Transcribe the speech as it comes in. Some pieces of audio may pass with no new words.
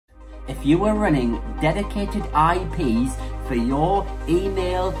If you are running dedicated IPs for your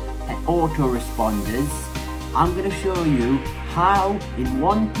email and autoresponders, I'm going to show you how in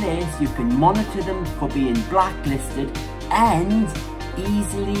one place you can monitor them for being blacklisted and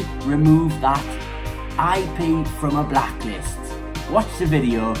easily remove that IP from a blacklist. Watch the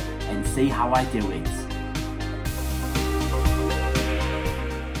video and see how I do it.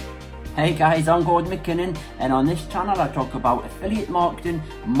 Hey guys, I'm Gordon McKinnon, and on this channel I talk about affiliate marketing,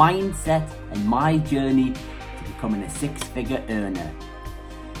 mindset and my journey to becoming a six-figure earner.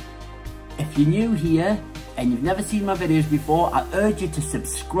 If you're new here and you've never seen my videos before, I urge you to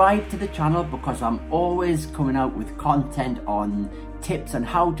subscribe to the channel because I'm always coming out with content on tips on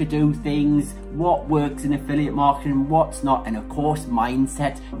how to do things, what works in affiliate marketing, what's not, and of course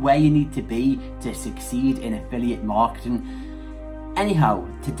mindset, where you need to be to succeed in affiliate marketing. Anyhow,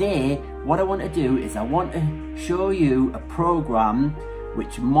 today what I want to do is I want to show you a program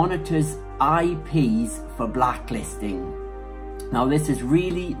which monitors IPs for blacklisting. Now this is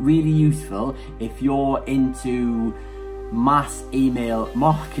really useful if you're into mass email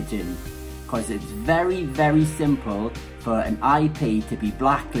marketing, because it's very simple for an IP to be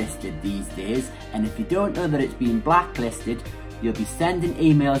blacklisted these days, and if you don't know that it's been blacklisted, you'll be sending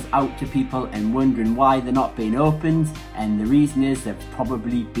emails out to people and wondering why they're not being opened, and the reason is they've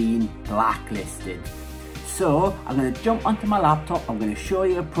probably been blacklisted. So I'm going to jump onto my laptop, I'm going to show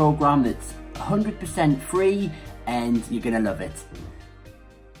you a program that's 100% free and you're going to love it.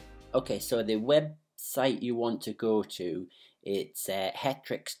 Okay, so the website you want to go to, it's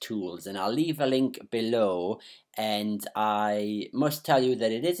Hetrick Tools, and I'll leave a link below, and I must tell you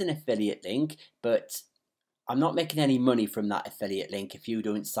that it is an affiliate link, but I'm not making any money from that affiliate link if you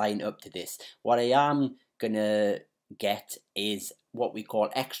don't sign up to this. What I am gonna get is what we call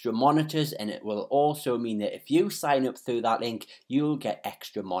extra monitors, and it will also mean that if you sign up through that link, you'll get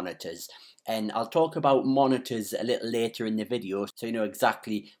extra monitors. And I'll talk about monitors a little later in the video so you know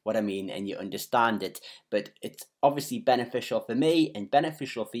exactly what I mean and you understand it. But it's obviously beneficial for me and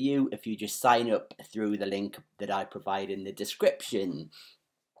beneficial for you if you just sign up through the link that I provide in the description.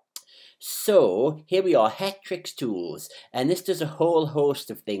 So here we are, Hetrick Tools, and this does a whole host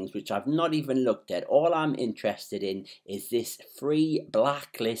of things which I've not even looked at. All I'm interested in is this free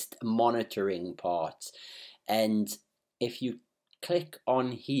blacklist monitoring part. And if you click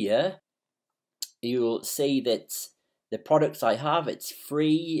on here, you'll see that the products I have, it's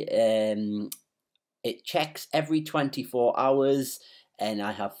free. It checks every 24 hours. And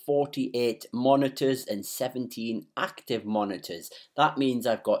I have 48 monitors and 17 active monitors. That means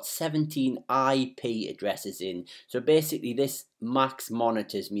I've got 17 IP addresses in. So basically this max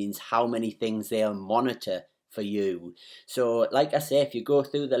monitors means how many things they'll monitor for you. So like I say, if you go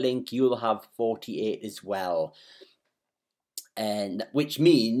through the link, you'll have 48 as well. And which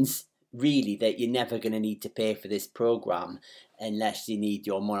means really that you're never going to need to pay for this program unless you need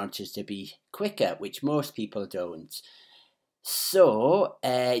your monitors to be quicker, which most people don't. So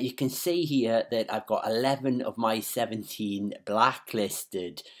you can see here that I've got 11 of my 17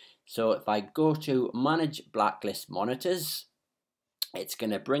 blacklisted. So if I go to manage blacklist monitors, it's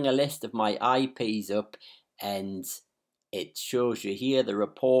going to bring a list of my IPs up, and it shows you here the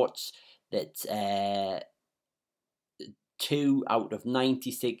reports that 2 out of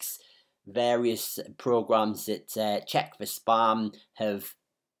 96 various programs that check for spam have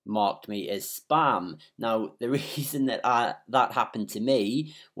marked me as spam. Now the reason that that happened to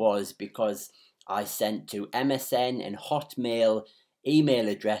me was because I sent to MSN and Hotmail email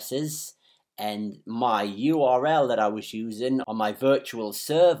addresses, and my URL that I was using on my virtual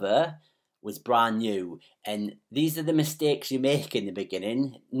server was brand new. And these are the mistakes you make in the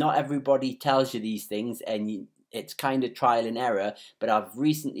beginning. Not everybody tells you these things, and it's kind of trial and error, but I've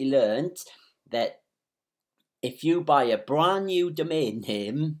recently learned that if you buy a brand new domain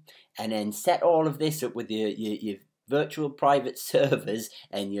name and then set all of this up with your virtual private servers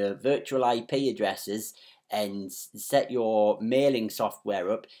and your virtual IP addresses and set your mailing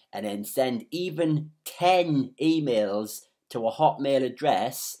software up and then send even 10 emails to a Hotmail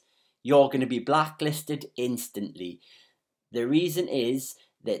address, you're going to be blacklisted instantly. The reason is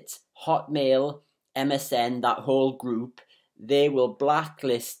that Hotmail, MSN, that whole group, they will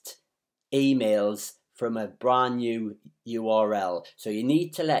blacklist emails from a brand new URL. So you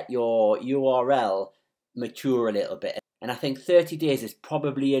need to let your URL mature a little bit. And I think 30 days is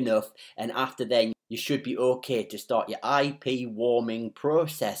probably enough. And after then, you should be okay to start your IP warming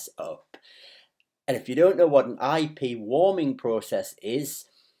process up. And if you don't know what an IP warming process is,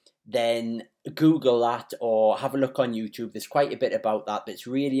 then Google that or have a look on YouTube. There's quite a bit about that, but it's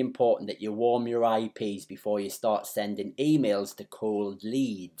really important that you warm your IPs before you start sending emails to cold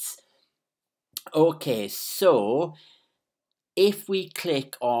leads. Okay, so if we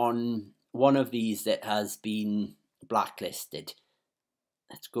click on one of these that has been blacklisted,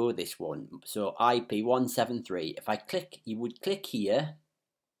 let's go this one. So IP 173. If I click, you would click here.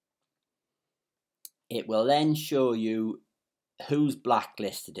 It will then show you who's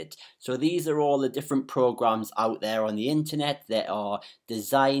blacklisted it. So these are all the different programs out there on the internet that are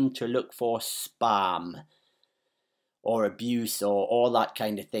designed to look for spam or abuse or all that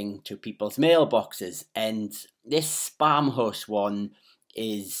kind of thing to people's mailboxes. And this spam hush one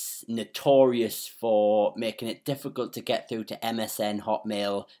is notorious for making it difficult to get through to MSN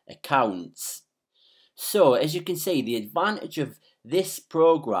Hotmail accounts. So as you can see, the advantage of this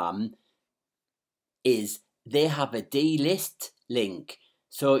program is they have a delist link.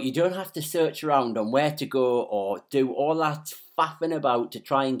 So you don't have to search around on where to go or do all that faffing about to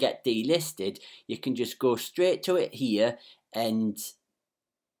try and get delisted. You can just go straight to it here and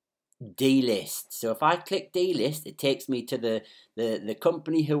delist. So if I click delist, it takes me to the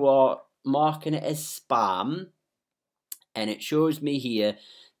company who are marking it as spam, and it shows me here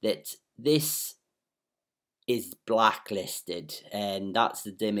that this is blacklisted, and that's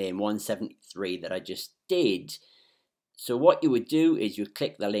the domain 173 that I just did. So what you would do is you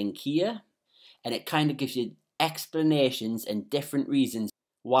click the link here, and it kind of gives you explanations and different reasons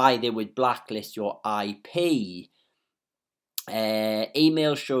why they would blacklist your IP.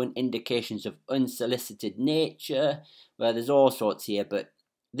 Emails showing indications of unsolicited nature. Well, there's all sorts here, but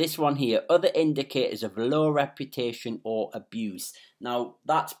this one here, other indicators of low reputation or abuse. Now,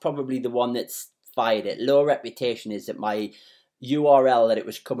 that's probably the one that's fired it. Low reputation is that my URL that it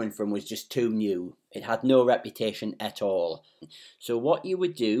was coming from was just too new. It had no reputation at all. So what you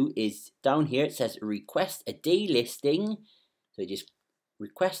would do is down here it says request a delisting. So you just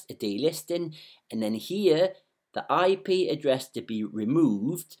request a delisting, and then here the IP address to be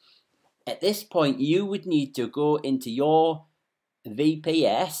removed. At this point you would need to go into your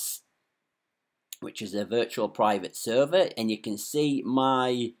VPS, which is a virtual private server, and you can see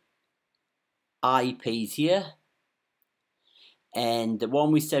my IPs here, and the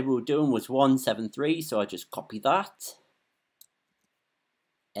one we said we were doing was 173, so I just copy that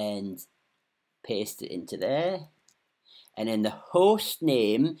and paste it into there, and then the host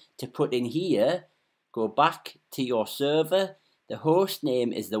name to put in here, go back to your server. The host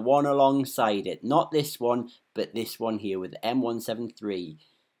name is the one alongside it, not this one, but this one here with M173.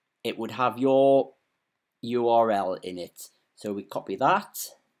 It would have your URL in it, so we copy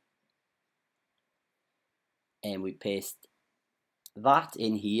that and we paste that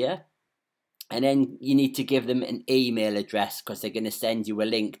in here, and then you need to give them an email address because they're going to send you a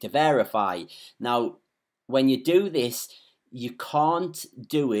link to verify. Now when you do this, you can't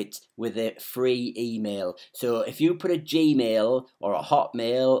do it with a free email. So if you put a Gmail or a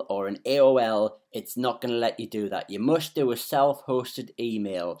Hotmail or an AOL, it's not going to let you do that. You must do a self-hosted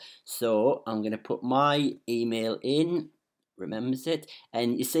email. So I'm going to put my email in, remembers it,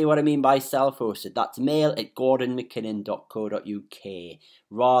 and you see what I mean by self-hosted. That's mail@gordonmckinnon.co.uk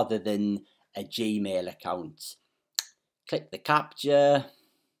rather than a Gmail account. Click the captcha.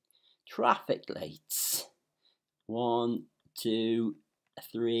 Traffic lights. 1, 2,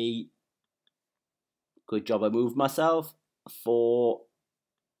 3. Good job I moved myself. 4.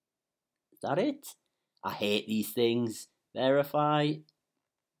 Is that it? I hate these things. Verify.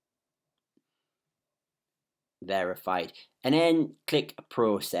 Verified. And then click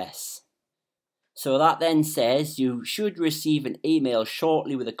process. So that then says you should receive an email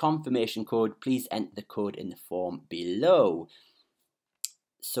shortly with a confirmation code. Please enter the code in the form below.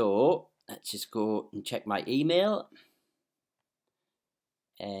 So let's just go and check my email.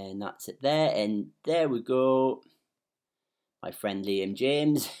 And that's it there. And there we go. My friend Liam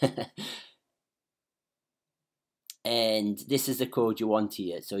James. And this is the code you want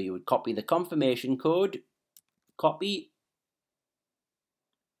here. So you would copy the confirmation code. Copy.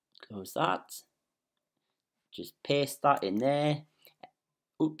 Close that. Just paste that in there.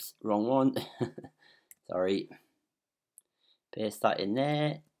 Oops, wrong one. Sorry. Paste that in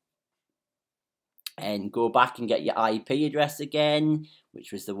there. And go back and get your IP address again,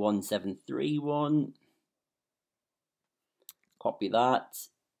 which was the 173 one. Copy that.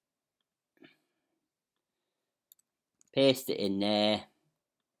 Paste it in there.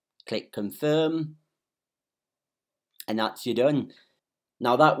 Click confirm. And that's you done.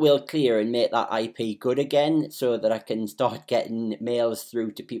 Now that will clear and make that IP good again so that I can start getting mails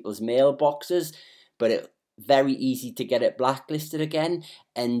through to people's mailboxes. But it's very easy to get it blacklisted again.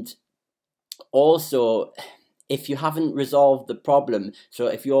 And also, if you haven't resolved the problem, so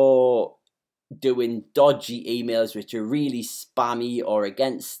if your doing dodgy emails which are really spammy or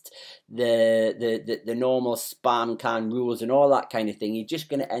against the normal spam can rules and all that kind of thing, you're just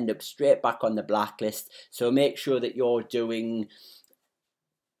going to end up straight back on the blacklist. So make sure that you're doing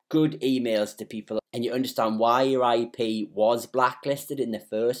good emails to people and you understand why your IP was blacklisted in the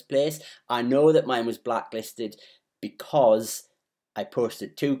first place. I know that mine was blacklisted because I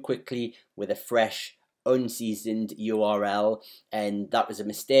posted too quickly with a fresh, unseasoned URL, and that was a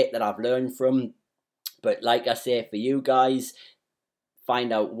mistake that I've learned from. But like I say, for you guys,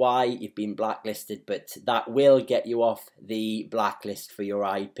 find out why you've been blacklisted, but that will get you off the blacklist for your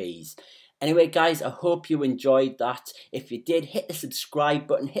IPs. Anyway guys, I hope you enjoyed that. If you did, hit the subscribe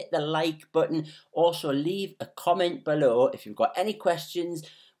button, hit the like button. Also leave a comment below if you've got any questions,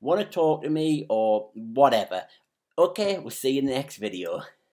 want to talk to me or whatever. Okay, we'll see you in the next video.